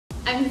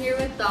I'm here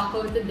with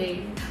Taco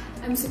today.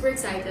 I'm super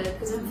excited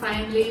because I'm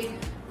finally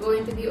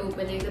going to be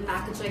opening the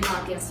package I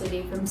got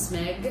yesterday from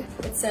Smeg.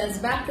 It says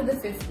back to the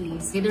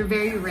 50s. They're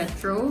very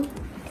retro.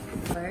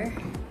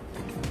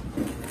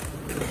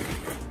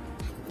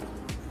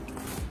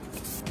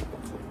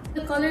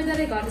 The color that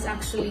I got is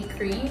actually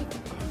cream.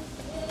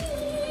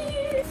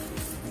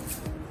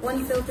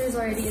 One filter is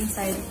already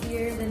inside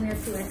here, then we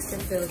have 2 extra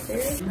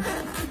filters.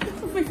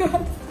 Oh my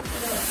god.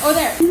 Oh,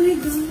 there! Oh my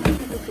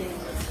god. Okay.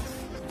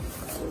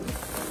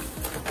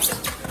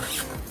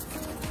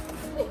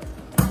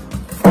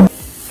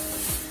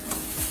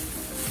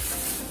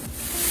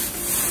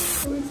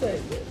 So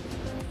excited.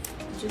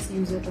 Just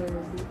use it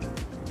already.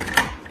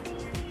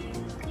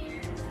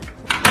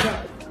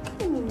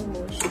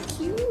 Oh, she's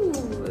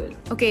cute.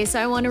 Okay, so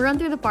I want to run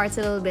through the parts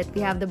a little bit.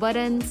 We have the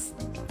buttons,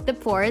 the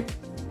port,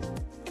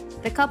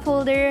 the cup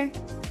holder,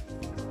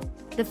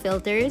 the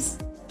filters,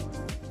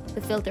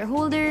 the filter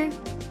holder,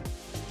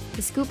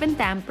 the scoop and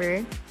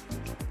tamper,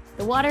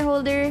 the water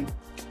holder,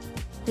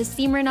 the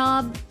steamer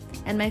knob,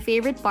 and my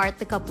favorite part,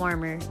 the cup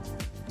warmer.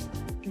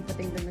 I'm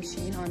putting the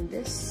machine on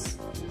this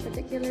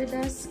particular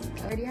desk.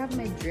 I already have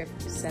my drip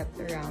set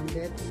around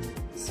it,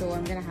 so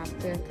I'm gonna have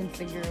to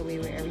configure a way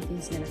where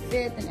everything's gonna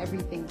fit and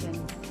everything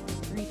can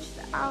reach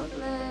the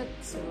outlet.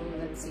 So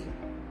let's see.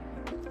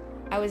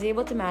 I was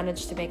able to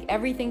manage to make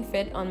everything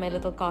fit on my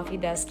little coffee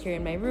desk here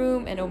in my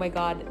room, and oh my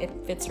god, it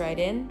fits right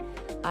in.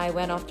 I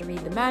went off to read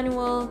the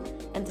manual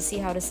and to see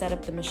how to set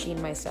up the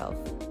machine myself.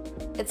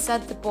 It's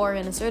said to pour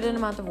in a certain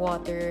amount of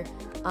water,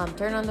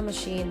 turn on the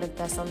machine, then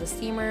test on the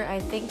steamer. I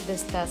think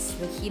this tests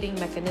the heating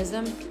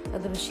mechanism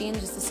of the machine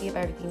just to see if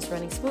everything's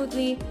running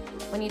smoothly.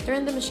 When you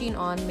turn the machine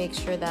on, make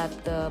sure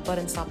that the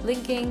buttons stop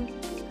blinking,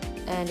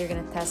 and you're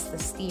gonna test the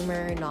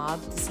steamer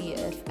knob to see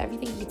if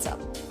everything heats up.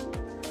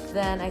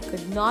 Then I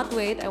could not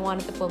wait. I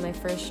wanted to pull my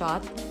first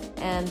shot,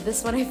 and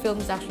this one I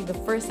filmed is actually the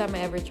first time I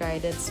ever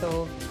tried it,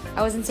 so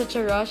I was in such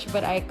a rush,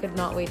 but I could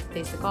not wait to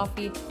taste the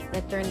coffee, and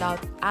it turned out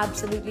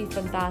absolutely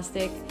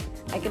fantastic.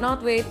 I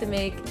cannot wait to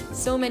make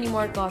so many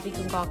more coffee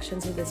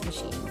concoctions with this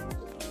machine.